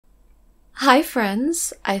Hi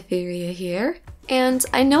friends, Itheria here, and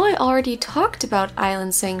I know I already talked about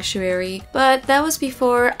Island Sanctuary, but that was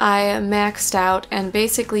before I maxed out and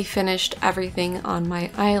basically finished everything on my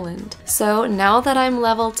island. So now that I'm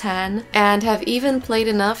level 10 and have even played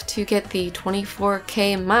enough to get the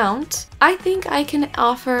 24k mount, I think I can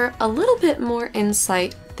offer a little bit more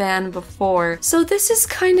insight than before. So this is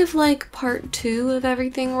kind of like part 2 of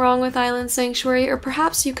everything wrong with Island Sanctuary, or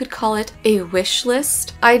perhaps you could call it a wish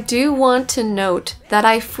list. I do want to note that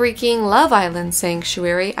I freaking love Island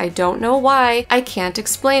Sanctuary. I don't know why, I can't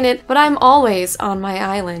explain it, but I'm always on my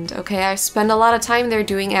island, okay? I spend a lot of time there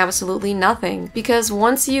doing absolutely nothing, because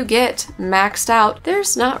once you get maxed out,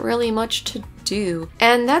 there's not really much to do.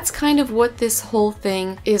 And that's kind of what this whole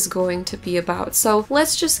thing is going to be about. So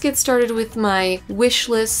let's just get started with my wish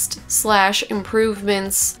list slash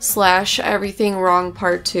improvements slash everything wrong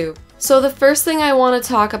part 2. So the first thing I want to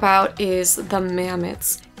talk about is the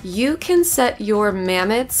mammots. You can set your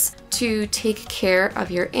mammots to take care of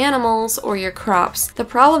your animals or your crops. The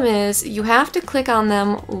problem is you have to click on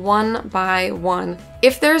them one by one.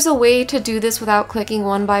 If there's a way to do this without clicking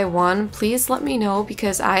one by one, please let me know,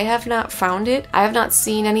 because I have not found it. I have not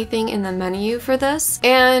seen anything in the menu for this.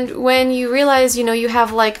 And when you realize, you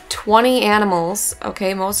have like 20 animals,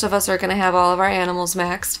 okay, most of us are gonna have all of our animals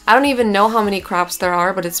maxed. I don't even know how many crops there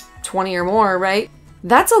are, but it's 20 or more, right?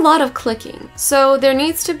 That's a lot of clicking. So there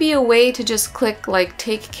needs to be a way to just click like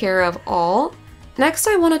take care of all. Next,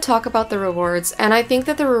 I want to talk about the rewards, and I think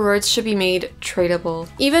that the rewards should be made tradable.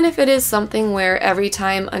 Even if it is something where every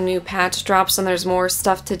time a new patch drops and there's more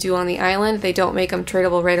stuff to do on the island, they don't make them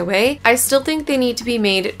tradable right away, I still think they need to be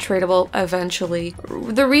made tradable eventually.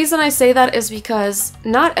 The reason I say that is because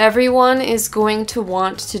not everyone is going to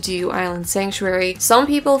want to do Island Sanctuary. Some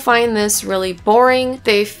people find this really boring,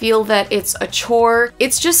 they feel that it's a chore,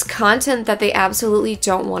 it's just content that they absolutely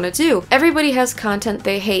don't want to do. Everybody has content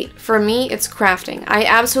they hate. For me, it's crafting. I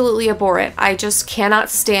absolutely abhor it. I just cannot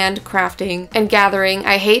stand crafting and gathering.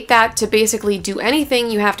 I hate that to basically do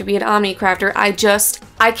anything you have to be an omni crafter.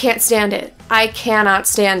 I can't stand it. I cannot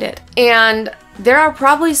stand it. And there are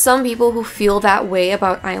probably some people who feel that way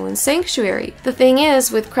about Island Sanctuary. The thing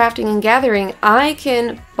is, with crafting and gathering, I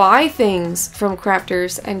can buy things from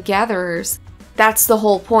crafters and gatherers. That's the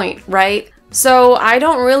whole point, right? So I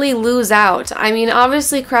don't really lose out. I mean,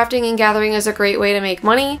 obviously crafting and gathering is a great way to make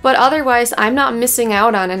money, but otherwise I'm not missing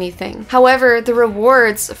out on anything. However, the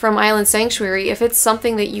rewards from Island Sanctuary, if it's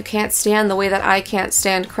something that you can't stand the way that I can't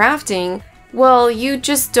stand crafting, well, you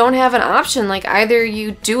just don't have an option. Like, either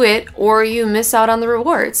you do it or you miss out on the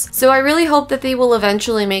rewards. So I really hope that they will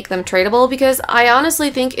eventually make them tradable, because I honestly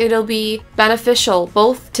think it'll be beneficial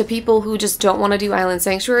both to people who just don't want to do Island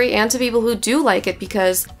Sanctuary and to people who do like it,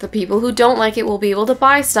 because the people who don't like it will be able to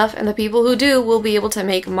buy stuff and the people who do will be able to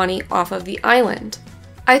make money off of the island.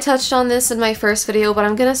 I touched on this in my first video, but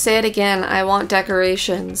I'm gonna say it again. I want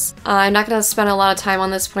decorations. I'm not gonna spend a lot of time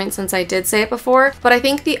on this point since I did say it before, but I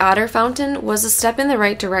think the otter fountain was a step in the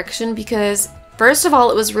right direction, because first of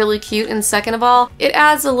all, it was really cute, and second of all, it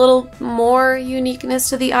adds a little more uniqueness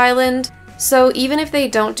to the island. So even if they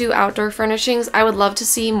don't do outdoor furnishings, I would love to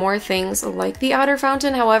see more things like the otter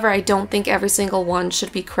fountain. However, I don't think every single one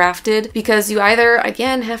should be crafted, because you either,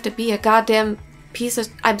 again, have to be a goddamn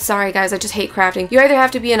I'm sorry guys, I just hate crafting. You either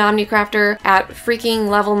have to be an omni crafter at freaking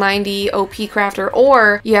level 90 OP crafter,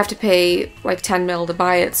 or you have to pay like 10 mil to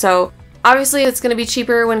buy it. So obviously it's gonna be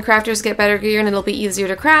cheaper when crafters get better gear and it'll be easier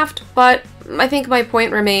to craft, but I think my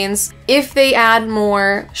point remains, if they add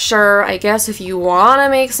more, sure, I guess if you wanna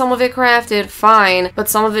make some of it crafted, fine, but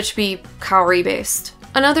some of it should be cowrie based.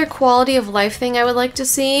 Another quality of life thing I would like to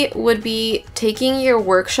see would be taking your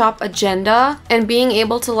workshop agenda and being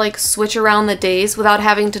able to like switch around the days without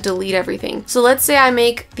having to delete everything. So let's say I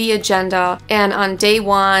make the agenda and on day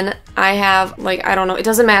 1 I have like, I don't know, it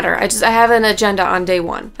doesn't matter. I have an agenda on day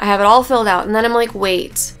 1. I have it all filled out, and then I'm like,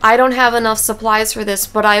 wait, I don't have enough supplies for this,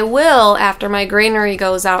 but I will after my granary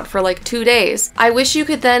goes out for like 2 days. I wish you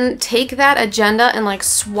could then take that agenda and like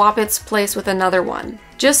swap its place with another one.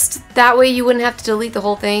 Just that way you wouldn't have to delete the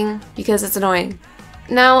whole thing, because it's annoying.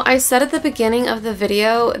 Now, I said at the beginning of the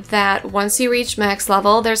video that once you reach max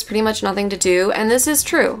level, there's pretty much nothing to do, and this is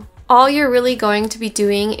true. All you're really going to be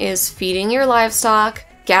doing is feeding your livestock,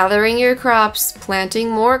 gathering your crops, planting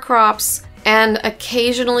more crops, and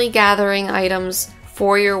occasionally gathering items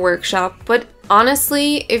for your workshop. But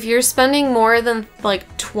honestly, if you're spending more than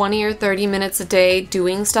like 20 or 30 minutes a day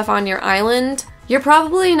doing stuff on your island, you're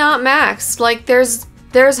probably not maxed. Like, there's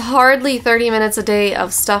hardly 30 minutes a day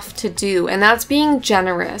of stuff to do, and that's being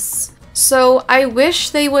generous. So I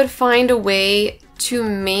wish they would find a way to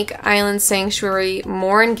make Island Sanctuary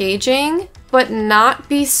more engaging, but not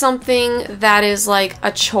be something that is like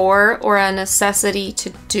a chore or a necessity to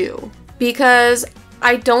do. Because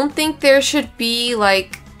I don't think there should be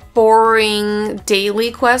like boring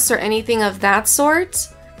daily quests or anything of that sort.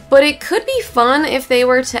 But it could be fun if they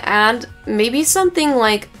were to add maybe something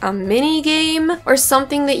like a mini game or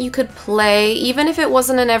something that you could play, even if it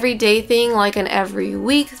wasn't an everyday thing, like an every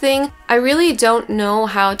week thing. I really don't know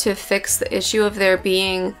how to fix the issue of there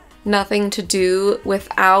being nothing to do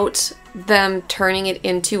without them turning it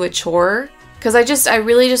into a chore. Because I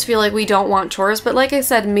really just feel like we don't want chores, but like I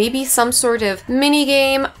said, maybe some sort of mini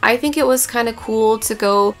game. I think it was kind of cool to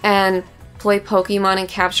go and play Pokemon and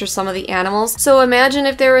capture some of the animals. So imagine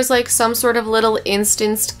if there was like some sort of little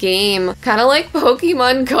instanced game, kind of like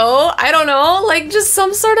Pokemon Go, I don't know, like just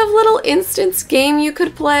some sort of little instanced game you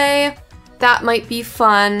could play. That might be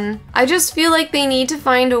fun. I just feel like they need to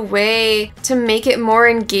find a way to make it more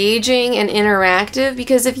engaging and interactive,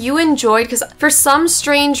 because if you enjoyed, because for some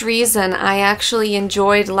strange reason I actually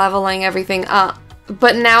enjoyed leveling everything up.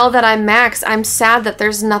 But now that I'm maxed, I'm sad that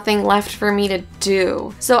there's nothing left for me to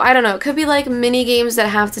do. So I don't know, it could be like mini games that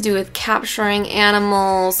have to do with capturing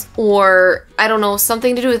animals, or I don't know,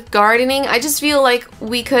 something to do with gardening. I just feel like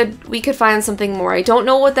we could find something more. I don't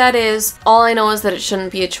know what that is. All I know is that it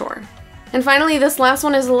shouldn't be a chore. And finally, this last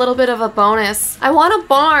one is a little bit of a bonus. I want a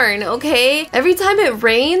barn, okay? Every time it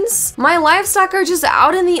rains, my livestock are just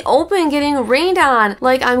out in the open getting rained on.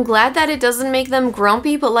 Like, I'm glad that it doesn't make them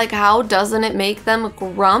grumpy, but like, how doesn't it make them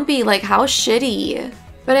grumpy? Like, how shitty?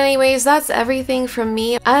 But anyways, that's everything from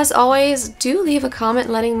me. As always, do leave a comment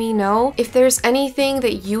letting me know if there's anything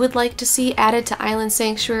that you would like to see added to Island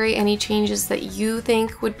Sanctuary, any changes that you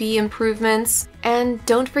think would be improvements. And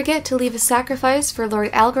don't forget to leave a sacrifice for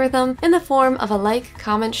Lord Algorithm in the form of a like,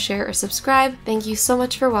 comment, share, or subscribe. Thank you so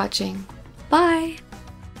much for watching. Bye!